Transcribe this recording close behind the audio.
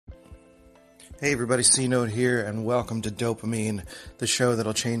Hey everybody, C-Note here, and welcome to Dopamine, the show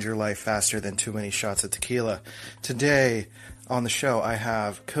that'll change your life faster than too many shots of tequila. Today on the show, I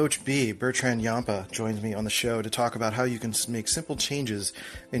have Coach B, Bertrand Yampa, joins me on the show to talk about how you can make simple changes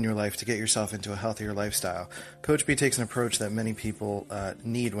in your life to get yourself into a healthier lifestyle. Coach B takes an approach that many people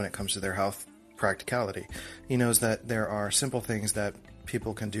need when it comes to their health practicality. He knows that there are simple things that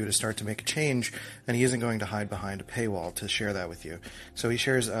people can do to start to make a change, and he isn't going to hide behind a paywall to share that with you. So he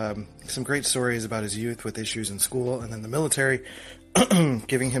shares some great stories about his youth with issues in school and then the military,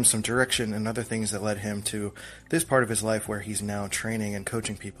 giving him some direction and other things that led him to this part of his life where he's now training and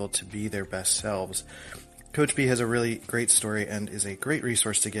coaching people to be their best selves. Coach B has a really great story and is a great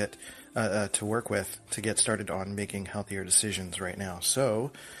resource to get to work with to get started on making healthier decisions right now.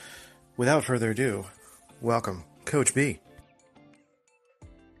 So, without further ado, welcome, Coach B.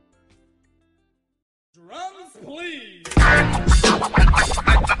 Drums, please.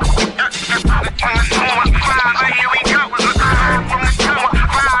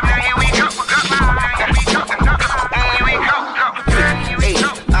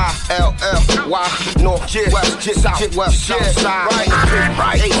 H-I-L-L-Y, north, west, south, west, south side,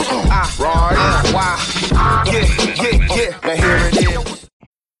 right, H-I-Y, yeah, now here it is.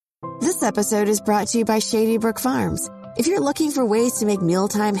 This episode is brought to you by Shady Brook Farms. If you're looking for ways to make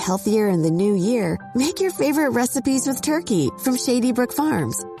mealtime healthier in the new year, make your favorite recipes with turkey from Shady Brook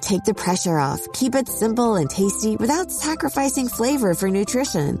Farms. Take the pressure off, keep it simple and tasty without sacrificing flavor for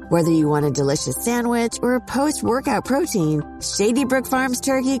nutrition. Whether you want a delicious sandwich or a post-workout protein, Shady Brook Farms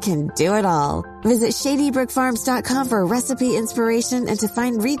turkey can do it all. Visit ShadyBrookFarms.com for recipe inspiration and to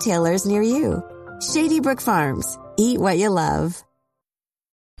find retailers near you. Shady Brook Farms. Eat what you love.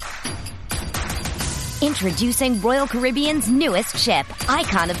 Introducing Royal Caribbean's newest ship,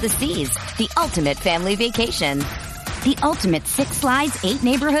 Icon of the Seas, the ultimate family vacation. The ultimate 6 slides, 8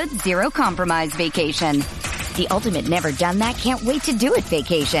 neighborhoods, 0 compromise vacation. The ultimate never done that, can't wait to do it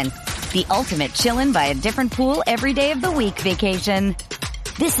vacation. The ultimate chillin' by a different pool every day of the week vacation.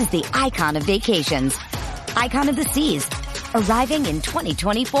 This is the Icon of Vacations. Icon of the Seas, arriving in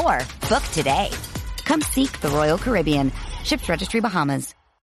 2024. Book today. Come seek the Royal Caribbean. Ships Registry, Bahamas.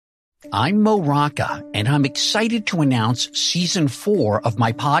 I'm Mo Rocca, and I'm excited to announce Season 4 of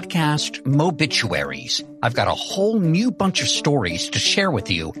my podcast, Mobituaries. I've got a whole new bunch of stories to share with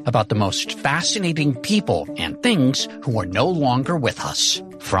you about the most fascinating people and things who are no longer with us.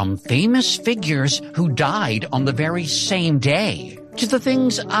 From famous figures who died on the very same day, to the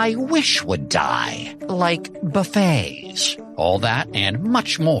things I wish would die, like buffets. All that and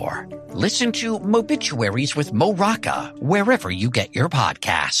much more. Listen to Mobituaries with Mo Rocca wherever you get your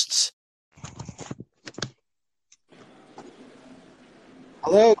podcasts.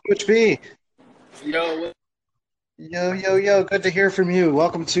 Hello, Coach B. Yo. Yo. Good to hear from you.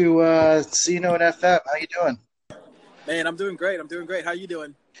 Welcome to C-Note FM. How you doing? Man, I'm doing great. How you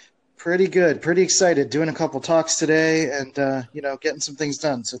doing? Pretty good. Pretty excited. Doing a couple talks today and, getting some things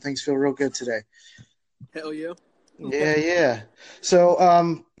done. So things feel real good today. Hell yeah. Yeah.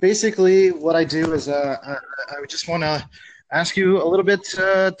 So basically what I do is I would just want to ask you a little bit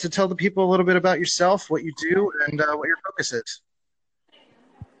to tell the people a little bit about yourself, what you do, and what your focus is.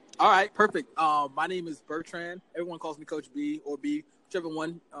 All right, perfect. My name is Bertrand. Everyone calls me Coach B or B, whichever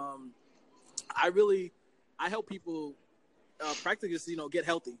one. I help people practically just, get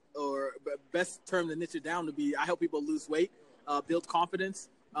healthy, or best term to niche it down to be, I help people lose weight, build confidence,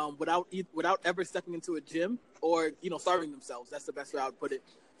 without ever stepping into a gym or, starving themselves. That's the best way I would put it.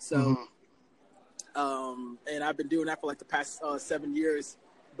 So, and I've been doing that for like the past 7 years.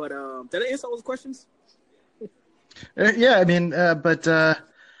 But did I answer all those questions? Yeah, I mean,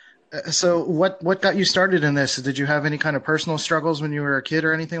 so what got you started in this? Did you have any kind of personal struggles when you were a kid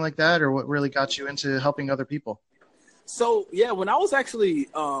or anything like that? Or what really got you into helping other people? So, yeah, when I was actually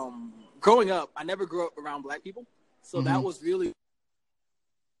growing up, I never grew up around Black people. So that was really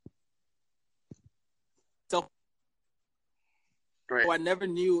Right. So I never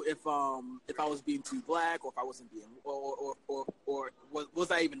knew if I was being too Black, or if I wasn't being, or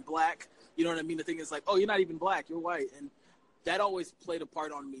was I even Black? You know what I mean? The thing is like, oh, you're not even Black, you're white, and that always played a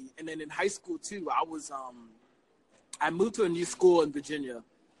part on me. And then in high school too, I moved to a new school in Virginia.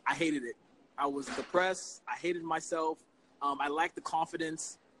 I hated it. I was depressed. I hated myself. I lacked the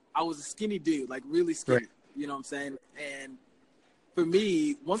confidence. I was a skinny dude, like really skinny. Right. You know what I'm saying? And for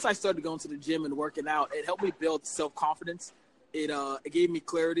me, once I started going to the gym and working out, it helped me build self-confidence. It gave me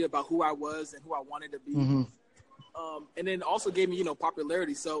clarity about who I was and who I wanted to be. And then also gave me,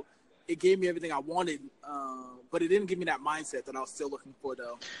 popularity. So it gave me everything I wanted, but it didn't give me that mindset that I was still looking for,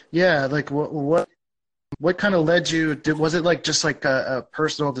 though. Yeah, like what what kind of led you? Was it like just like a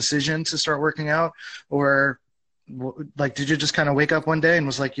personal decision to start working out, or like did you just kind of wake up one day and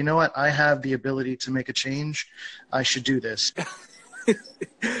was like, you know what, I have the ability to make a change, I should do this?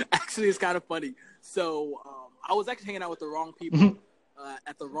 Actually, it's kind of funny. So I was actually hanging out with the wrong people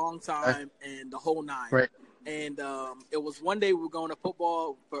at the wrong time and the whole nine. Right. And it was one day we were going to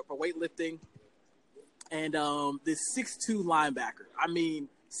football for weightlifting, and this 6'2" linebacker. I mean,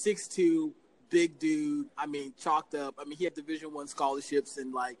 6'2", big dude. I mean, chalked up. I mean, he had Division I scholarships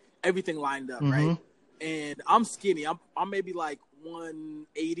and like everything lined up, right? And I'm skinny. I'm maybe like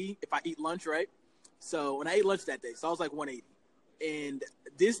 180 if I eat lunch, right? So when I ate lunch that day, so I was like 180. And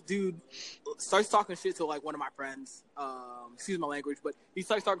this dude starts talking shit to like one of my friends. Excuse my language, but he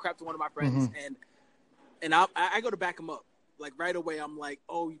starts talking crap to one of my friends, and I go to back him up. Like right away, I'm like,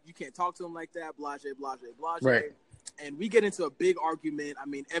 oh, you can't talk to him like that, blase, blase, blase. Right. And we get into a big argument. I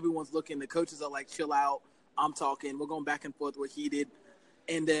mean, everyone's looking. The coaches are like, chill out. I'm talking. We're going back and forth. We're heated.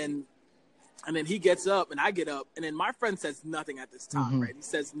 And then he gets up and I get up. And then my friend says nothing at this time, right? He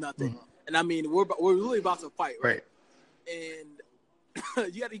says nothing. And I mean, we're really about to fight, right? And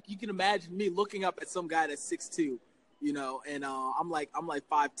you can imagine me looking up at some guy that's 6'2", you know, and I'm like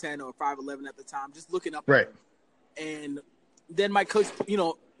 5'10" or 5'11" at the time, just looking up at him. And then my coach, you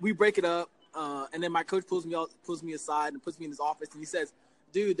know, we break it up. And then my coach pulls me aside and puts me in his office, and he says,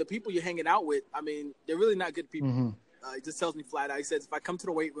 dude, the people you're hanging out with, I mean, they're really not good people. He just tells me flat out. He says, if I come to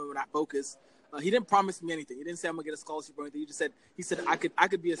the weight room and I focus, he didn't promise me anything. He didn't say I'm gonna get a scholarship or anything. He said I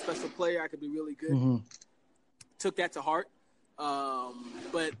could be a special player. I could be really good. Took that to heart.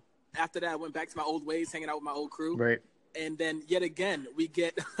 But after that, I went back to my old ways, hanging out with my old crew. Right. And then yet again, we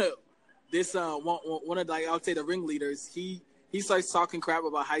get this one of, like, I would say the ringleaders. He starts talking crap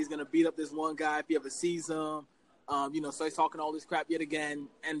about how he's gonna beat up this one guy if he ever sees him. You know, starts talking all this crap yet again.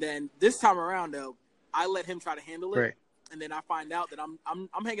 And then this time around, though, I let him try to handle it. Right. And then I find out that I'm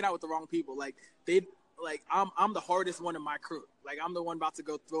hanging out with the wrong people. Like I'm the hardest one in my crew. Like I'm the one about to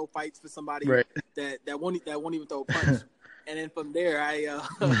go throw fights for somebody that won't even throw a punch. And then from there,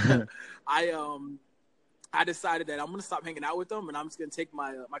 I decided that I'm going to stop hanging out with them, and I'm just going to take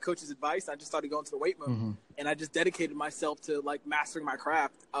my coach's advice. I just started going to the weight room, and I just dedicated myself to like mastering my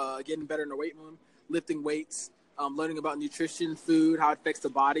craft, getting better in the weight room, lifting weights, learning about nutrition, food, how it affects the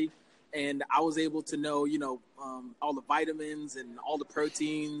body. And I was able to know, you know, all the vitamins and all the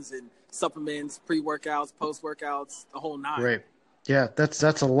proteins and supplements, pre-workouts, post-workouts, the whole nine. Right. Yeah, that's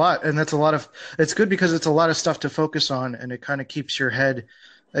a lot. And that's a lot of – it's good because it's a lot of stuff to focus on, and it kind of keeps your head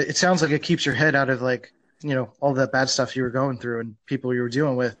 – it sounds like it keeps your head out of, like, you know, all that bad stuff you were going through and people you were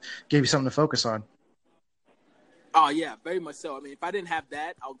dealing with, gave you something to focus on. Oh, yeah, very much so. I mean, if I didn't have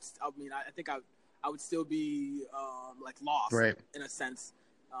that, I think I would still be, like, lost in a sense.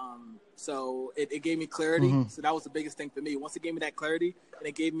 So it gave me clarity. So that was the biggest thing for me. Once it gave me that clarity, and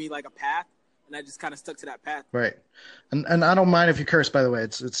it gave me like a path, and I just kind of stuck to that path. Right. And I don't mind if you curse, by the way.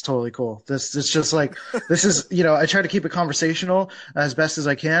 It's totally cool. It's just like, this is, you know, I try to keep it conversational as best as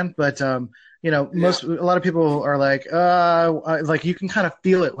I can, but you know, a lot of people are like you can kind of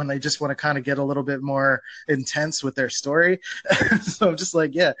feel it when they just want to kind of get a little bit more intense with their story. So I'm just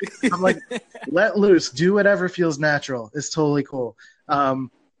like, I'm like, let loose, do whatever feels natural. It's totally cool.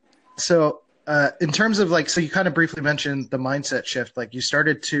 So in terms of like, so you kind of briefly mentioned the mindset shift, like you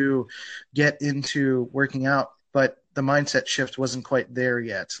started to get into working out, but the mindset shift wasn't quite there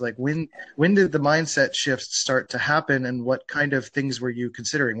yet. Like when did the mindset shift start to happen, and what kind of things were you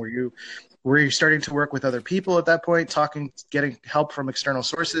considering? Were you starting to work with other people at that point, getting help from external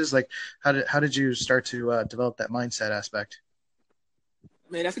sources? Like how did you start to develop that mindset aspect?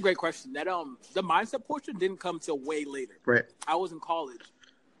 Man, that's a great question. That the mindset portion didn't come till way later. Right. I was in college,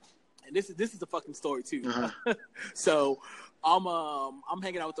 and this is the fucking story too. So I'm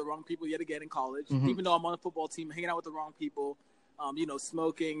hanging out with the wrong people yet again in college. Even though I'm on the football team, hanging out with the wrong people. You know,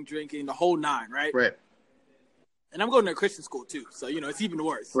 smoking, drinking, the whole nine, right? Right. And I'm going to a Christian school too, so you know it's even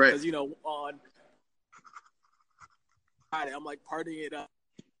worse. Right. Because you know on Friday I'm like partying it up.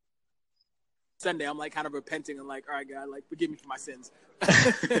 Sunday I'm like kind of repenting and like, all right, God, like forgive me for my sins.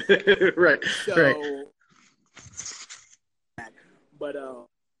 Right. So, right. But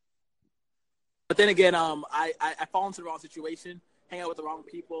then again, I fall into the wrong situation, hang out with the wrong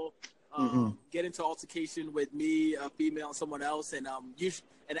people, get into altercation with me, a female, and someone else, and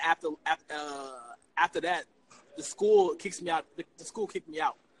after that, the school kicks me out. The school kicked me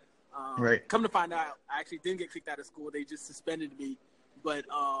out. Right. Come to find out, I actually didn't get kicked out of school. They just suspended me, but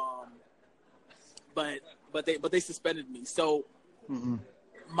they suspended me. So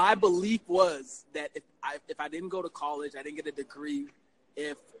my belief was that if I didn't go to college, I didn't get a degree,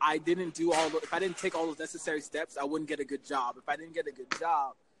 if I didn't take all those necessary steps, I wouldn't get a good job. If I didn't get a good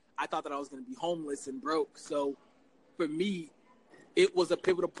job, I thought that I was going to be homeless and broke. So for me, it was a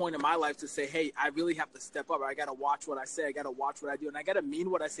pivotal point in my life to say, hey, I really have to step up. I got to watch what I say. I got to watch what I do. And I got to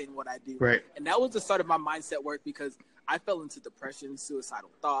mean what I say and what I do. Right. And that was the start of my mindset work, because I fell into depression, suicidal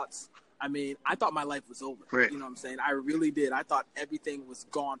thoughts. I mean, I thought my life was over. Right. You know what I'm saying? I really did. I thought everything was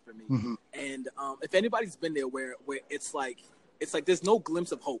gone for me. Mm-hmm. And if anybody's been there where it's like there's no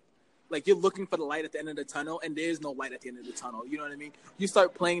glimpse of hope. Like, you're looking for the light at the end of the tunnel, and there's no light at the end of the tunnel. You know what I mean? You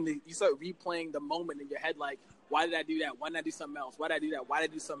start replaying the moment in your head, like, why did I do that? Why didn't I do something else? Why did I do that? Why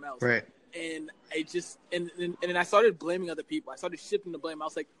did I do something else? Right. And I just and then I started blaming other people. I started shifting the blame. I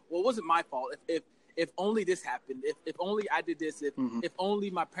was like, well, it wasn't my fault. If only this happened. If only I did this. If only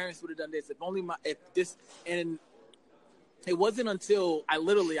my parents would have done this. If this. And it wasn't until I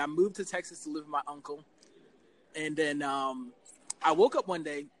moved to Texas to live with my uncle, and then I woke up one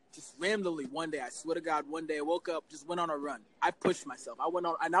day. Just randomly one day, I swear to God, one day I woke up, just went on a run. I pushed myself. I went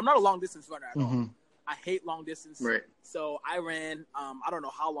on, and I'm not a long distance runner at all. I hate long distance. Right. So I ran, I don't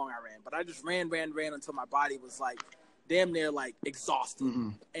know how long I ran, but I just ran until my body was like damn near like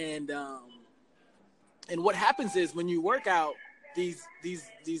exhausted. And what happens is when you work out, these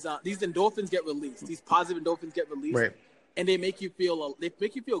endorphins get released. These positive endorphins get released. Right. And they make you feel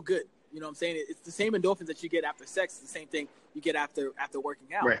good. You know what I'm saying? It's the same endorphins that you get after sex. It's the same thing you get after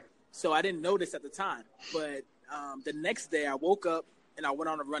working out. Right. So I didn't notice at the time. But the next day I woke up and I went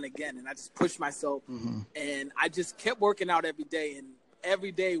on a run again, and I just pushed myself. And I just kept working out every day. And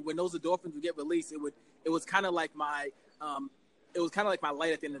every day when those endorphins would get released, it was kind of like my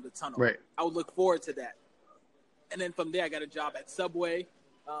light at the end of the tunnel. Right. I would look forward to that. And then from there I got a job at Subway.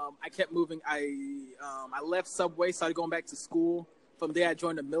 I kept moving. I left Subway, started going back to school. From there, I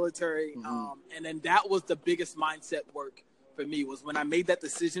joined the military, and then that was the biggest mindset work for me, was when I made that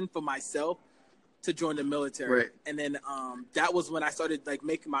decision for myself to join the military. Right. And then that was when I started like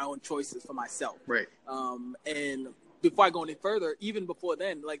making my own choices for myself. Right. And before I go any further, even before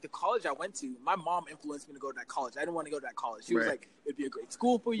then, like the college I went to, my mom influenced me to go to that college. I didn't want to go to that college. She was like, it'd be a great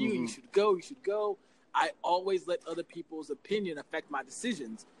school for you. You should go. I always let other people's opinion affect my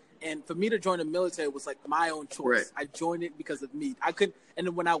decisions. And for me to join the military was like my own choice. Right. I joined it because of me. I couldn't. And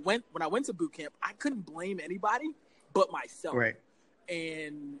then when I went to boot camp, I couldn't blame anybody but myself. Right.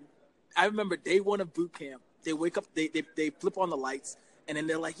 And I remember day one of boot camp, they wake up, they flip on the lights, and then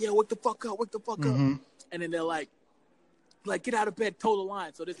they're like, "Yeah, wake the fuck up, And then they're like, get out of bed, toe the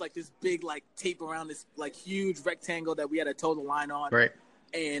line. So there's like this big like tape around this like huge rectangle that we had to toe the line on. Right.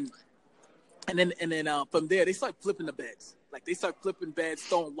 And then from there they start flipping the beds. Like, they start flipping beds,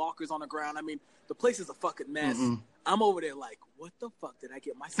 throwing lockers on the ground. I mean, the place is a fucking mess. I'm over there like, what the fuck did I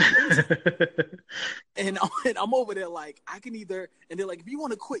get myself into? and I'm over there like, I can either, and they're like, if you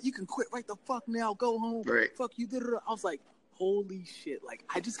want to quit, you can quit right the fuck now. Go home. Right. Fuck you. I was like, holy shit. Like,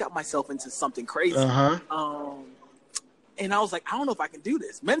 I just got myself into something crazy. And I was like, I don't know if I can do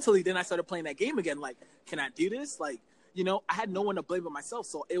this. Mentally, then I started playing that game again. Like, can I do this? Like, you know, I had no one to blame but myself.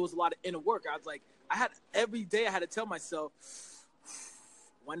 So it was a lot of inner work. I was like, every day I had to tell myself,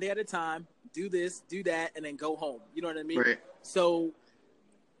 one day at a time, do this, do that, and then go home. You know what I mean? Right. So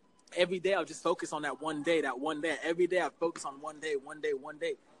every day I'll just focus on that one day. Every day I focus on one day.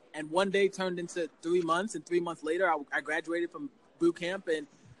 And one day turned into 3 months, and 3 months later I graduated from boot camp, and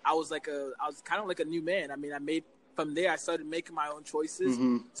I was kind of like a new man. I mean, from there I started making my own choices,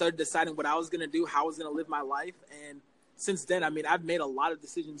 started deciding what I was going to do, how I was going to live my life. And since then, I mean, I've made a lot of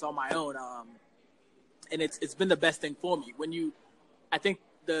decisions on my own. And it's been the best thing for me. I think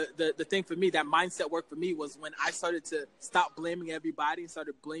the thing for me, that mindset work for me, was when I started to stop blaming everybody and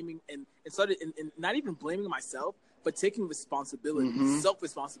started blaming and started in not even blaming myself, but taking responsibility,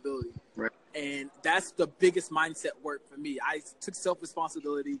 self-responsibility. Right. And that's the biggest mindset work for me. I took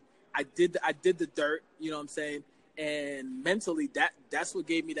self-responsibility. I did the dirt, you know what I'm saying? And mentally that's what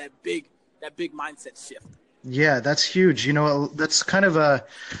gave me that big mindset shift. Yeah, that's huge. You know, that's kind of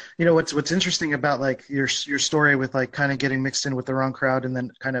what's interesting about like your story with like kind of getting mixed in with the wrong crowd and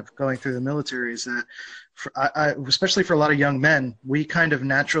then kind of going through the military is that especially for a lot of young men, we kind of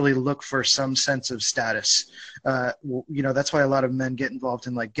naturally look for some sense of status. You know, that's why a lot of men get involved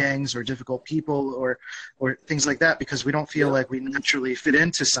in like gangs or difficult people or things like that, because we don't feel like we naturally fit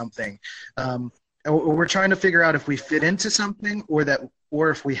into something. We're trying to figure out if we fit into something or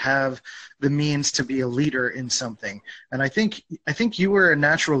if we have the means to be a leader in something. And I think you were a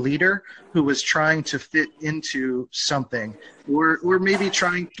natural leader who was trying to fit into something, or maybe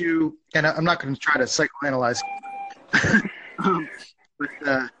trying to, and I'm not going to try to psychoanalyze, but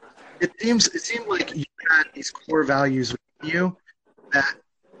it seemed like you had these core values within you that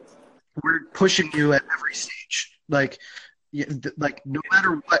were pushing you at every stage. Like no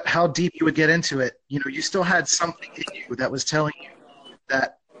matter what, how deep you would get into it, you still had something in you that was telling you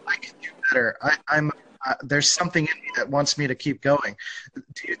that I can do better. There's something in me that wants me to keep going.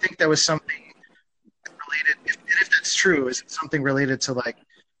 Do you think there was something related? If that's true, is it something related to like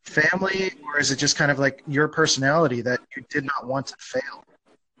family, or is it just kind of like your personality that you did not want to fail?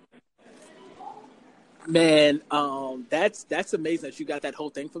 Man, that's amazing that you got that whole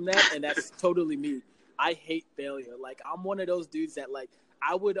thing from that, and that's totally me. I hate failure. Like, I'm one of those dudes that, like,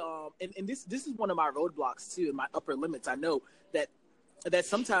 I would and this is one of my roadblocks too, in my upper limits. I know that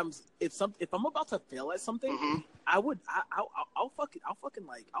sometimes if I'm about to fail at something, Mm-hmm. I'll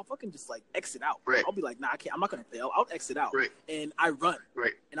fucking just like exit out. Right. I'll be like, nah, I can't. I'm not gonna fail. I'll exit out. Right. And I run.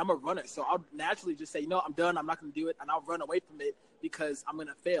 Right. And I'm a runner, so I'll naturally just say, I'm done. I'm not gonna do it, and I'll run away from it because I'm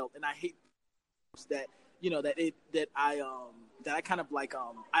gonna fail. And I hate that I kind of like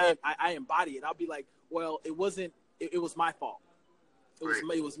I embody it. I'll be like, well, it was my fault.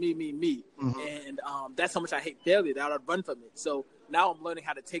 It was me. Mm-hmm. And that's how much I hate failure, that I'd run from it. So now I'm learning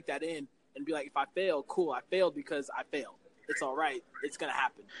how to take that in and be like, if I fail, cool, I failed because I failed. It's all right. It's gonna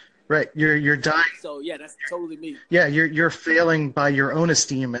happen. Right. You're dying. So yeah, that's totally me. Yeah, you're failing by your own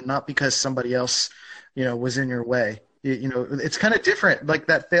esteem and not because somebody else, was in your way. It's kind of different. Like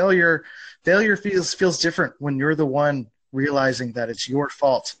that failure feels different when you're the one realizing that it's your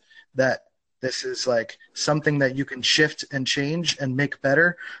fault, that this is like something that you can shift and change and make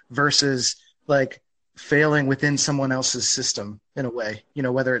better, versus like failing within someone else's system in a way,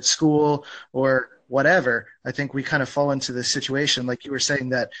 whether it's school or whatever. I think we kind of fall into this situation. Like you were saying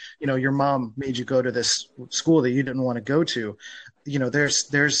that, your mom made you go to this school that you didn't want to go to.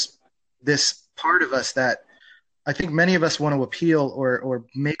 There's this part of us that I think many of us want to appeal or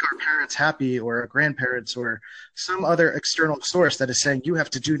make our parents happy, or our grandparents, or some other external source that is saying, you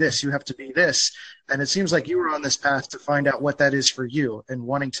have to do this, you have to be this. And it seems like you were on this path to find out what that is for you and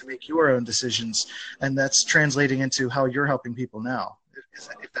wanting to make your own decisions. And that's translating into how you're helping people now,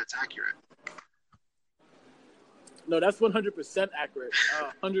 if that's accurate. No, that's 100% accurate.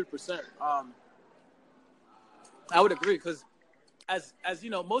 100%. I would agree, because as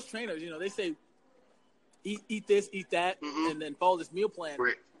most trainers, they say, eat this, eat that, Mm-hmm. and then follow this meal plan.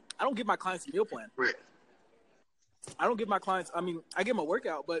 Right. I don't give my clients a meal plan. Right. I don't give my clients, I give them a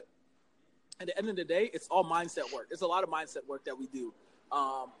workout, but at the end of the day, it's all mindset work. It's a lot of mindset work that we do,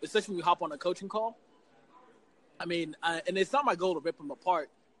 especially when we hop on a coaching call. And it's not my goal to rip them apart,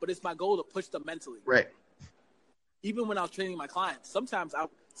 but it's my goal to push them mentally. Right. Even when I was training my clients, sometimes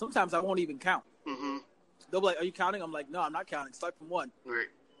I won't even count. Mm-hmm. They'll be like, are you counting? I'm like, no, I'm not counting. Start from 1. Right.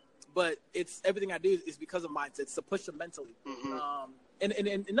 But it's everything I do is because of mindset. It's to push them mentally. Mm-hmm.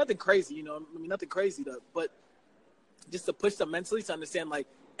 And nothing crazy, nothing crazy, but just to push them mentally, to understand, like,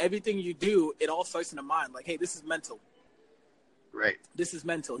 everything you do, it all starts in the mind. Like, hey, this is mental. Right. This is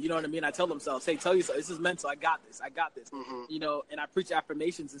mental. You know what I mean? I tell themselves, hey, tell yourself, this is mental. I got this. Mm-hmm. And I preach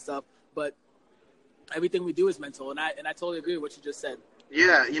affirmations and stuff, but everything we do is mental. And I totally agree with what you just said.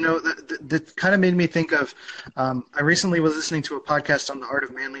 Yeah, that kind of made me think of, I recently was listening to a podcast on the art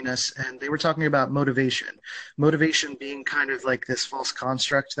of manliness, and they were talking about motivation being kind of like this false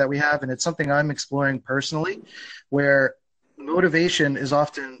construct that we have. And it's something I'm exploring personally, where motivation is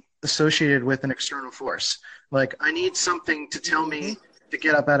often associated with an external force. Like, I need something to tell me to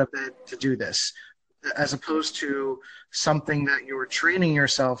get up out of bed to do this, as opposed to something that you're training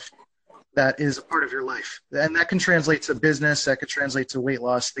yourself that is a part of your life. And that can translate to business, that could translate to weight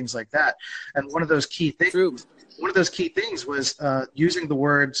loss, things like that. And one of those key things was using the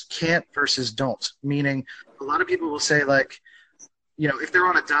words can't versus don't, meaning a lot of people will say, like, if they're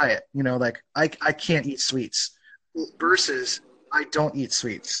on a diet, like, I can't eat sweets, versus I don't eat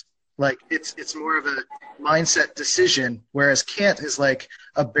sweets. Like, it's more of a mindset decision, whereas can't is like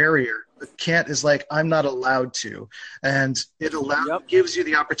a barrier. Can't is like, I'm not allowed to, and it gives you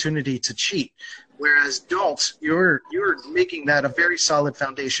the opportunity to cheat. Whereas don't, you're making that a very solid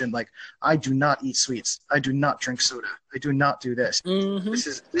foundation. Like, I do not eat sweets. I do not drink soda. I do not do this. Mm-hmm.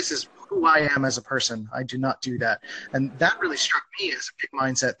 This is who I am as a person. I do not do that. And that really struck me as a big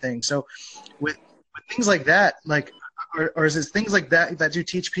mindset thing. So with things like that, like, or is it things like that you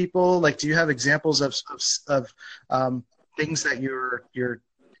teach people? Like, do you have examples of things that you're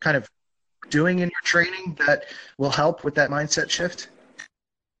kind of doing in your training that will help with that mindset shift?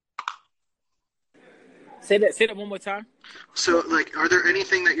 Say that one more time. So, like, is there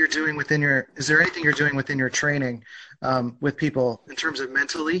anything you're doing within your training with people in terms of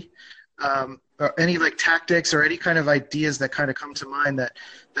mentally or any like tactics or any kind of ideas that kind of come to mind that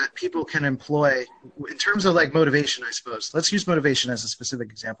people can employ in terms of like motivation, I suppose. Let's use motivation as a specific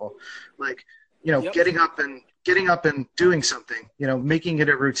example. Like, Yep. getting up and doing something, making it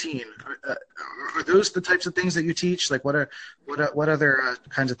a routine. Are those the types of things that you teach? Like what other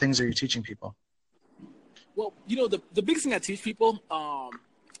kinds of things are you teaching people? Well, the biggest thing I teach people,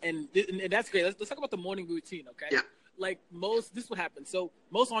 and that's great. Let's talk about the morning routine, okay? Yeah. Like this is what happens. So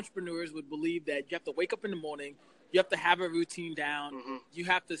most entrepreneurs would believe that you have to wake up in the morning, you have to have a routine down, you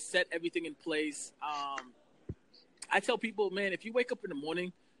have to set everything in place. I tell people, man, if you wake up in the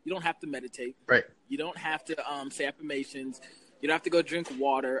morning, you don't have to meditate. Right. You don't have to say affirmations. You don't have to go drink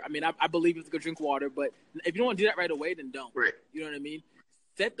water. I mean, I believe you have to go drink water, but if you don't want to do that right away, then don't. Right. You know what I mean?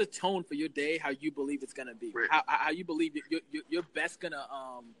 Set the tone for your day how you believe it's going to be. Right. How you believe you're best going to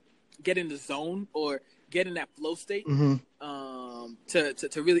get in the zone or get in that flow state to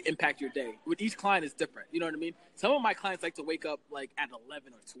really impact your day. With each client, it's different. You know what I mean? Some of my clients like to wake up like at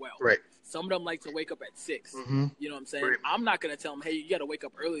 11 or 12. Right. Some of them like to wake up at 6. You know what I'm saying? Right. I'm not going to tell them, hey, you got to wake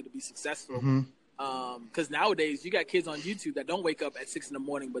up early to be successful. Because nowadays you got kids on YouTube that don't wake up at 6 in the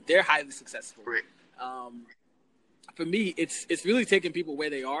morning, but they're highly successful. Right. For me, it's really taking people where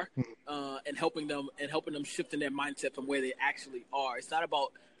they are and helping them shift in their mindset from where they actually are. It's not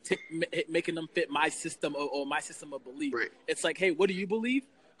about making them fit my system or my system of belief. Right. It's like, hey, what do you believe?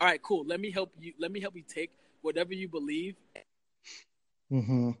 All right, cool. Let me help you take whatever you believe.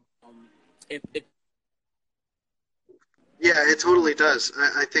 Yeah, it totally does.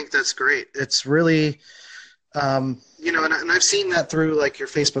 I think that's great. It's really, and I've seen that through like your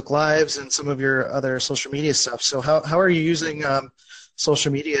Facebook Lives and some of your other social media stuff. So how are you using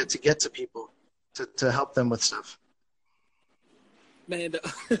social media to get to people, to help them with stuff? Man,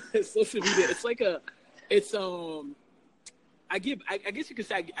 social media, it's like I guess you could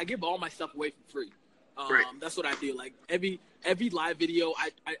say I give all my stuff away for free. Right. That's what I do. Like every live video,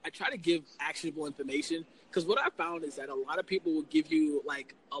 I try to give actionable information, because what I found is that a lot of people will give you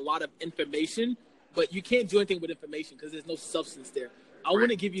like a lot of information, but you can't do anything with information because there's no substance there. I want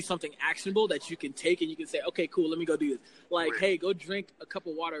to give you something actionable that you can take and you can say, okay, cool, let me go do this. Like, hey, go drink a cup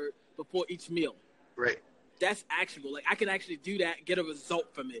of water before each meal. Right. That's actionable. Like I can actually do that and get a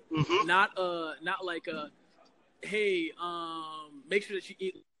result from it. Not like hey, make sure that you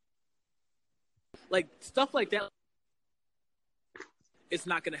eat, like stuff like that. It's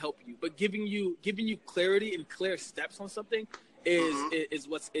not going to help you, but giving you clarity and clear steps on something is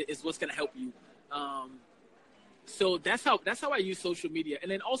what's going to help you. So that's how I use social media, and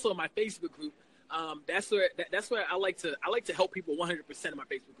then also in my Facebook group. That's where I like to help people 100% in my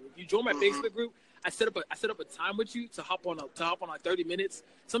Facebook group. If you join my Facebook group, I set up a time with you to hop on like 30 minutes,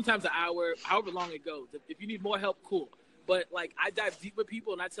 sometimes an hour, however long it goes. If you need more help, cool. But like I dive deep with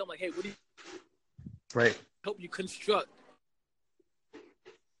people and I tell them like, hey, what do you help you construct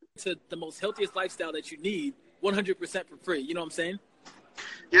to the most healthiest lifestyle that you need 100% for free. You know what I'm saying?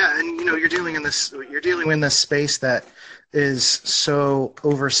 Yeah, and you're dealing in this space that is so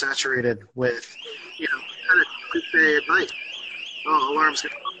oversaturated with kind of cliche advice. Oh, alarm's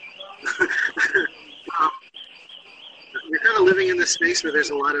going you're kind of living in this space where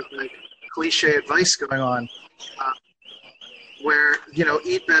there's a lot of like cliche advice going on, where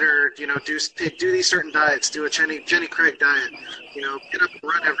eat better, do these certain diets, do a Jenny Craig diet, get up and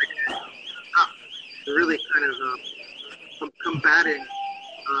run every day. They're really kind of combating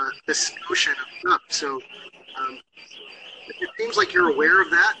this notion of stuff. So it seems like you're aware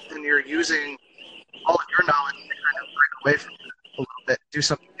of that and you're using all of your knowledge to kind of break away from it a little bit, do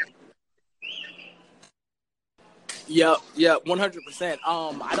something different. Yeah, 100%.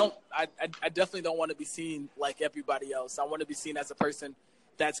 I definitely don't want to be seen like everybody else. I want to be seen as a person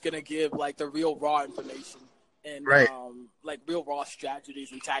that's gonna give like the real raw information and like real raw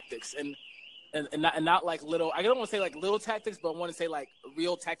strategies and tactics and not like little. I don't want to say like little tactics, but I want to say like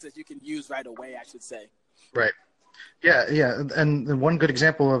real tactics you can use right away, I should say. Right. Yeah. And one good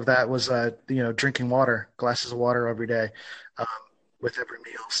example of that was drinking water, glasses of water every day. With every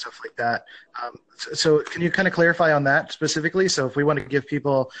meal, stuff like that. So can you kind of clarify on that specifically? So if we want to give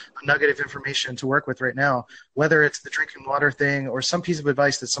people a nugget of information to work with right now, whether it's the drinking water thing or some piece of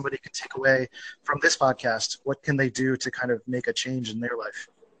advice that somebody can take away from this podcast, what can they do to kind of make a change in their life?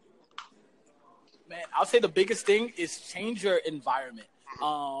 Man, I'll say the biggest thing is change your environment.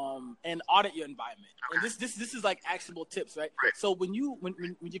 And audit your environment. And this is like actionable tips, right? So when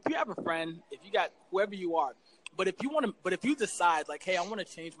if you have a friend, if you got whoever you are, but if you decide like, hey, I want to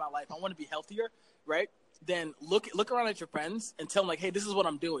change my life, I want to be healthier, right? Then look around at your friends and tell them like, hey, this is what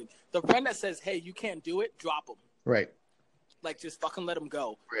I'm doing. The friend that says, hey, you can't do it, drop them. Right. like just fucking let them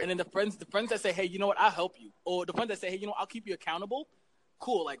go. Right. And then the friends that say, hey, you know what, I'll help you, or the friends that say, hey, you know, I'll keep you accountable,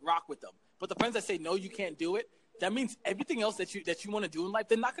 cool, like rock with them. But the friends that say, no, you can't do it, that means everything else that you want to do in life,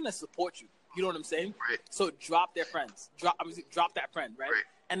 they're not going to support you. You know what I'm saying? Right. So drop their friends. Drop that friend, right?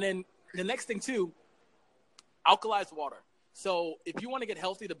 And then the next thing too, alkalize water. So if you want to get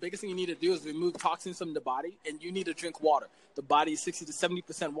healthy, the biggest thing you need to do is remove toxins from the body, and you need to drink water. The body is 60 to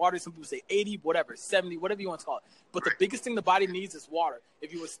 70% water. Some people say 80, whatever, 70, whatever you want to call it. But the biggest thing the body needs is water.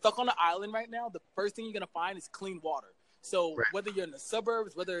 If you were stuck on an island right now, the first thing you're going to find is clean water. So whether you're in the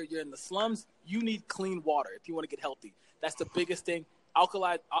suburbs, whether you're in the slums, you need clean water if you want to get healthy. That's the biggest thing.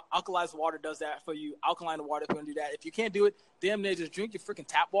 Alkalized water does that for you. Alkaline water is going to do that. If you can't do it, damn near just drink your freaking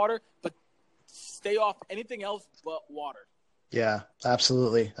tap water, but stay off anything else but water. Yeah,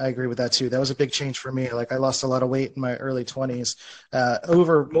 absolutely. I agree with that too. That was a big change for me. Like I lost a lot of weight in my early 20s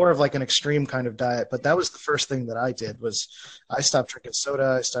over more of like an extreme kind of diet. But that was the first thing that I did was I stopped drinking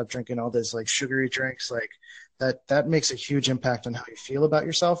soda. I stopped drinking all these like sugary drinks. Like that makes a huge impact on how you feel about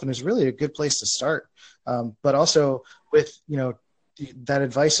yourself, and is really a good place to start. But also with, you know, that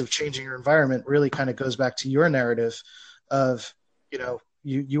advice of changing your environment really kind of goes back to your narrative of, you know,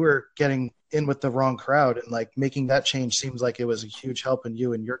 you were getting in with the wrong crowd, and like making that change seems like it was a huge help in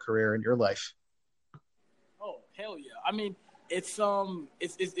you and your career and your life. Oh, hell yeah. I mean, it's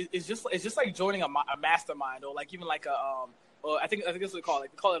just like joining a mastermind, or like even like or I think that's what they call it.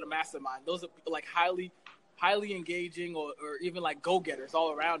 Like, they call it a mastermind. Those are like highly engaging, or even like go-getters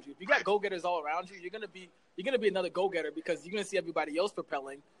all around you. If you got go-getters all around you, you're gonna be another go-getter, because you're gonna see everybody else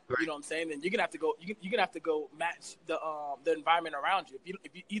propelling. You know what I'm saying? And you're gonna have to go. You're gonna have to go match the environment around you.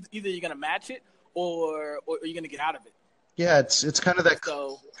 If you either you're gonna match it, or you're gonna get out of it. Yeah, it's kind of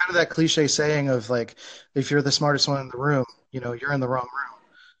that cliche saying of like, if you're the smartest one in the room, you know, you're in the wrong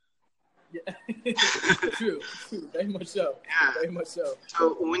room. Yeah, true, very much so. Yeah, very much so.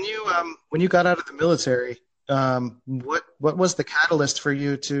 So when you got out of the military, what was the catalyst for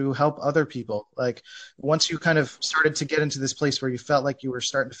you to help other people? Like once you kind of started to get into this place where you felt like you were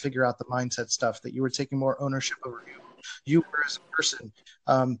starting to figure out the mindset stuff, that you were taking more ownership over you were as a person.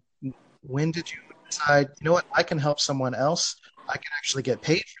 When did you decide, you know what, I can help someone else. I can actually get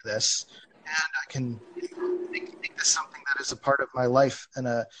paid for this, and I can make this something that is a part of my life, and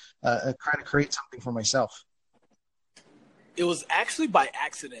kind of create something for myself? It was actually by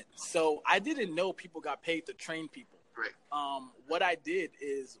accident. So I didn't know people got paid to train people. Right. What I did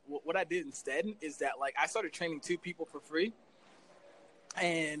instead is that, like, I started training 2 people for free,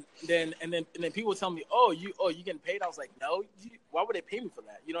 and then people tell me, oh, you getting paid? I was like, no. Why would they pay me for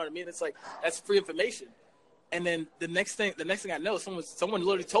that? You know what I mean? It's like, that's free information. And then the next thing I know, someone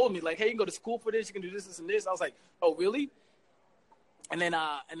literally told me, like, hey, you can go to school for this, you can do this and this. I was like, oh, really? And then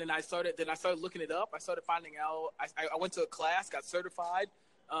I started looking it up. I started finding out. I went to a class, got certified,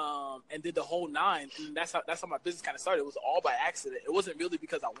 and did the whole 9. And that's how my business kind of started. It was all by accident. It wasn't really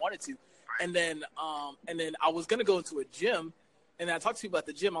because I wanted to. And then I was gonna go into a gym, and then I talked to people at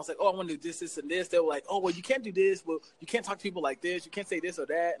the gym. I was like, oh, I want to do this and this. They were like, oh, well, you can't do this. Well, you can't talk to people like this. You can't say this or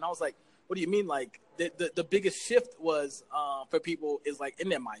that. And I was like, what do you mean? Like the biggest shift was for people is like in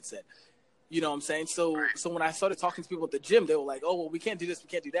their mindset. You know what I'm saying? So when I started talking to people at the gym, they were like, oh, well, we can't do this, we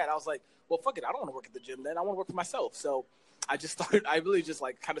can't do that. I was like, well, fuck it. I don't want to work at the gym then. I want to work for myself. So I really just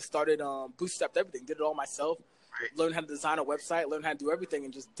like kind of started bootstrapped everything, did it all myself, learned how to design a website, learned how to do everything,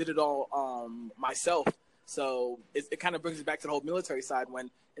 and just did it all myself. So it kind of brings me back to the whole military side.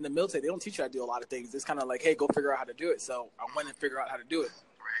 When in the military, they don't teach you how to do a lot of things. It's kind of like, hey, go figure out how to do it. So I went and figured out how to do it.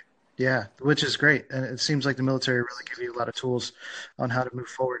 Yeah, which is great. And it seems like the military really gives you a lot of tools on how to move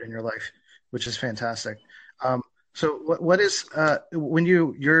forward in your life, which is fantastic. So what is when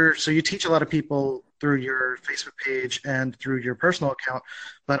so you teach a lot of people through your Facebook page and through your personal account,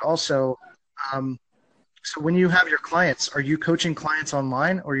 but also so when you have your clients, are you coaching clients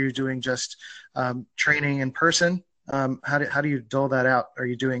online, or are you doing just training in person? How do you dole that out? Are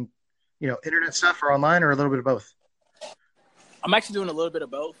you doing, you know, internet stuff or online, or a little bit of both? I'm actually doing a little bit of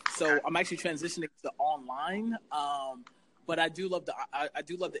both. So I'm actually transitioning to online. But I do love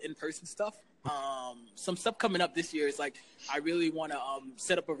the in-person stuff. Some stuff coming up this year is like, I really want to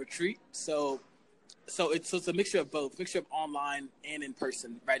set up a retreat. So it's a mixture of both, mixture of online and in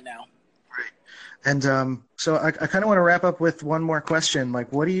person right now. Right. And so I kind of want to wrap up with one more question.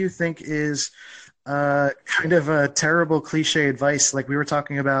 Like, what do you think is kind of a terrible cliche advice? Like we were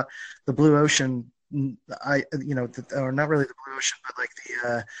talking about the blue ocean, or not really the blue ocean, but like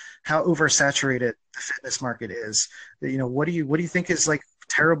the how oversaturated the fitness market is. You know, what do you think is like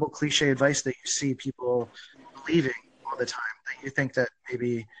terrible cliche advice that you see people believing all the time, that you think that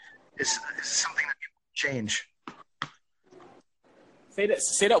maybe is something that people change?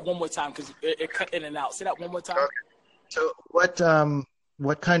 Say that one more time because it cut in and out. Say that one more time. Okay. So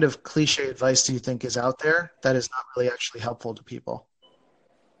what kind of cliche advice do you think is out there that is not really actually helpful to people?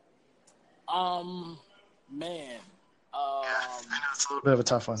 Man. I know it's a little bit of a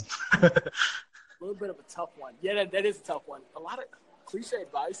tough one. A little bit of a tough one. Yeah, that is a tough one. A lot of cliche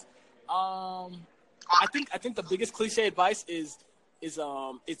advice. I think the biggest cliche advice is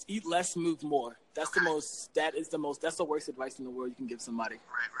eat less, move more. That's the worst advice in the world you can give somebody.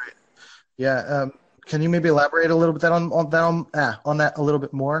 Right. Yeah. Can you maybe elaborate a little bit on that a little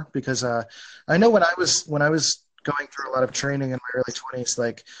bit more? Because I know when I was going through a lot of training in my early 20s,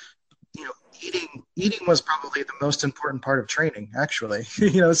 like, you know, eating was probably the most important part of training, actually.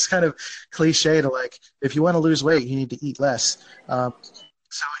 You know, it's kind of cliche to, like, if you want to lose weight, you need to eat less. So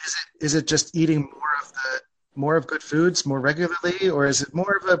is it just eating more of good foods more regularly, or is it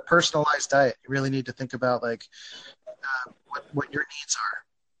more of a personalized diet? You really need to think about, like, what your needs are.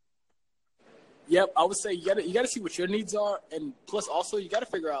 Yep, I would say you gotta see what your needs are, and plus also you gotta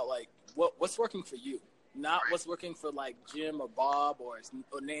figure out, like, what's working for you. Not what's working for, like, Jim or Bob or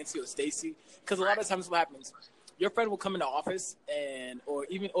Nancy or Stacy. Because a lot of times what happens, your friend will come in the office or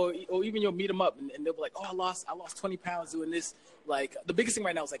even you'll meet them up and they'll be like, oh, I lost 20 pounds doing this. Like, the biggest thing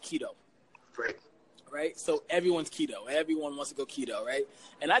right now is, like, keto. Right? So everyone's keto. Everyone wants to go keto, right?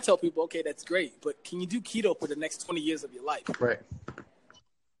 And I tell people, okay, that's great, but can you do keto for the next 20 years of your life? Right.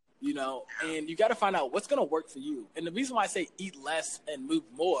 You know, and you got to find out what's going to work for you. And the reason why I say eat less and move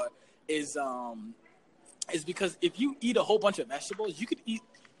more is because if you eat a whole bunch of vegetables, you could eat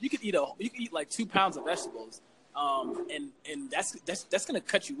like 2 pounds of vegetables, and that's gonna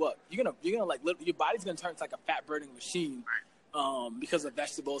cut you up. You're gonna like your body's gonna turn into like a fat burning machine, because of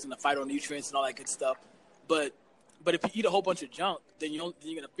vegetables and the phytonutrients and all that good stuff. But if you eat a whole bunch of junk, then you're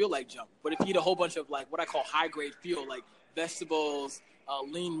gonna feel like junk. But if you eat a whole bunch of, like, what I call high grade fuel, like vegetables,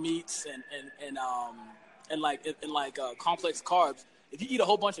 lean meats, and complex carbs, if you eat a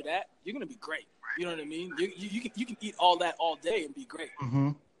whole bunch of that, you're gonna be great. You know what I mean? You can eat all that all day and be great.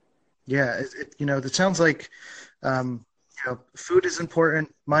 Mm-hmm. Yeah, it sounds like, food is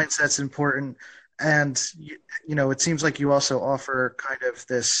important, mindset's important, and it seems like you also offer kind of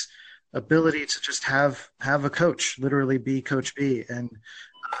this ability to just have a coach, literally be Coach B, and be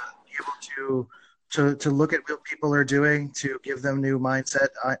able to look at what people are doing, to give them new mindset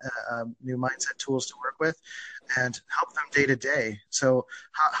tools to work with, and help them day to day. So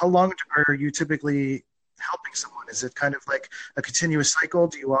how long are you typically helping someone? Is it kind of like a continuous cycle?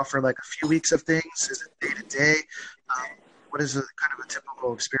 Do you offer like a few weeks of things? Is it day to day? What is kind of a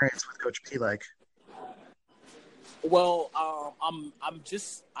typical experience with Coach B like? Well, I'm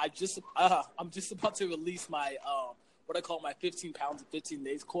just about to release my what I call my 15 pounds in 15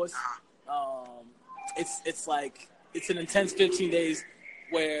 days course. It's an intense 15 days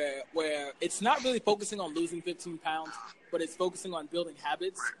where it's not really focusing on losing 15 pounds, but it's focusing on building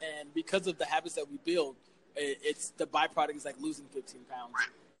habits. And because of the habits that we build, it's the byproduct is like losing 15 pounds.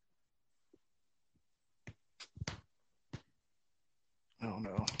 Oh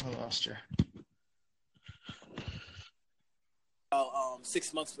no, I lost you.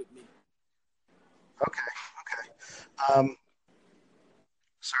 6 months with me. Okay.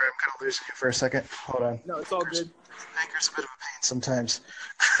 Sorry, I'm kind of losing you for a second. Hold on. No, it's all good. Anchor's a bit of a pain sometimes.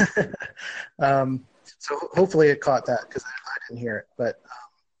 So hopefully it caught that, because I didn't hear it. But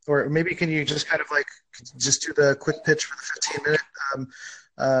or maybe can you just kind of like just do the quick pitch for the 15-minute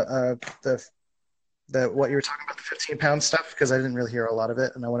the what you were talking about, the 15-pound stuff, because I didn't really hear a lot of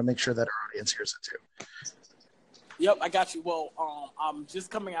it, and I want to make sure that our audience hears it too. Yep, I got you. Well, I'm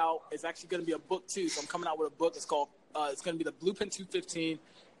just coming out. It's actually going to be a book too. So I'm coming out with a book. It's called. It's going to be the Blueprint 215.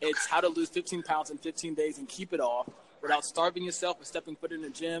 It's how to lose 15 pounds in 15 days and keep it off without starving yourself or stepping foot in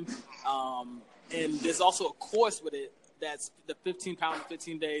the gym. And there's also a course with it that's the 15 pounds in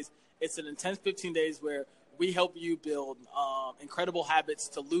 15 days. It's an intense 15 days where we help you build incredible habits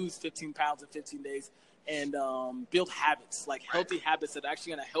to lose 15 pounds in 15 days and build habits, like healthy habits that are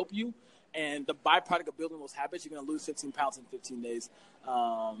actually going to help you. And the byproduct of building those habits, you're going to lose 15 pounds in 15 days.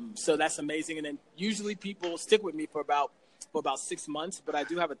 So that's amazing. And then usually people stick with me for about 6 months, but I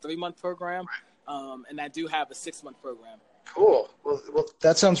do have a 3-month program, and I do have a 6-month program. Cool. Well,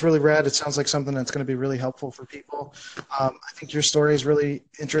 that sounds really rad. It sounds like something that's going to be really helpful for people. I think your story is really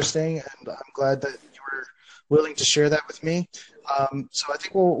interesting, and I'm glad that you were willing to share that with me. So I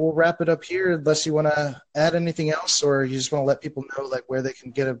think we'll wrap it up here, unless you want to add anything else, or you just want to let people know like where they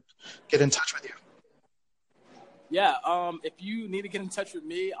can get in touch with you. Yeah. If you need to get in touch with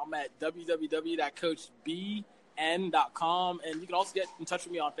me, I'm at www.coachbn.com, and you can also get in touch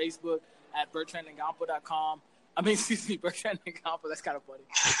with me on Facebook at bertrandngampo.com. Excuse me, Bertrand Yampa. That's kind of funny.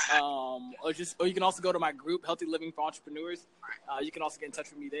 Or you can also go to my group, Healthy Living for Entrepreneurs. You can also get in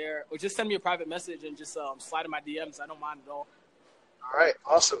touch with me there, or just send me a private message and just slide in my DMs. I don't mind at all. All right,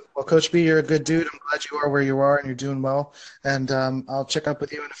 awesome. Well, Coach B, you're a good dude. I'm glad you are where you are and you're doing well. And I'll check up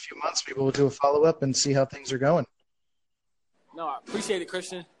with you in a few months. Maybe we'll do a follow-up and see how things are going. No, I appreciate it,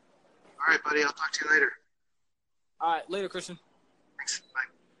 Christian. All right, buddy. I'll talk to you later. All right, later, Christian. Thanks. Bye.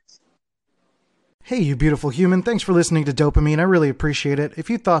 Hey, you beautiful human. Thanks for listening to Dopamine. I really appreciate it. If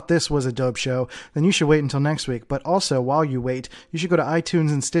you thought this was a dope show, then you should wait until next week. But also, while you wait, you should go to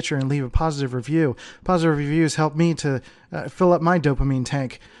iTunes and Stitcher and leave a positive review. Positive reviews help me to fill up my dopamine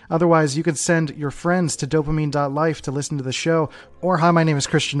tank. Otherwise, you can send your friends to dopamine.life to listen to the show, or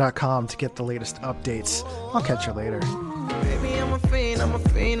HiMyNameIsChristian.com to get the latest updates. I'll catch you later. Baby, I'm a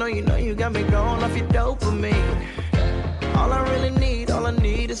fiend. Oh, you know you got me going off your dopamine. All I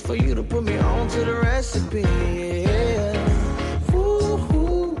need is for you to put me on to the recipe. Yeah.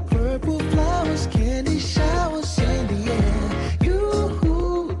 Ooh, purple flowers, candy showers in the air.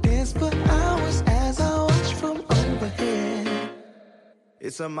 You dance for hours as I watch from overhead.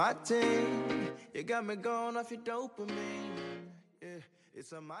 It's a my thing. You got me going off your dopamine. Yeah,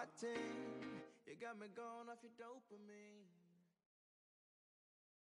 it's a my thing. You got me going off your dopamine.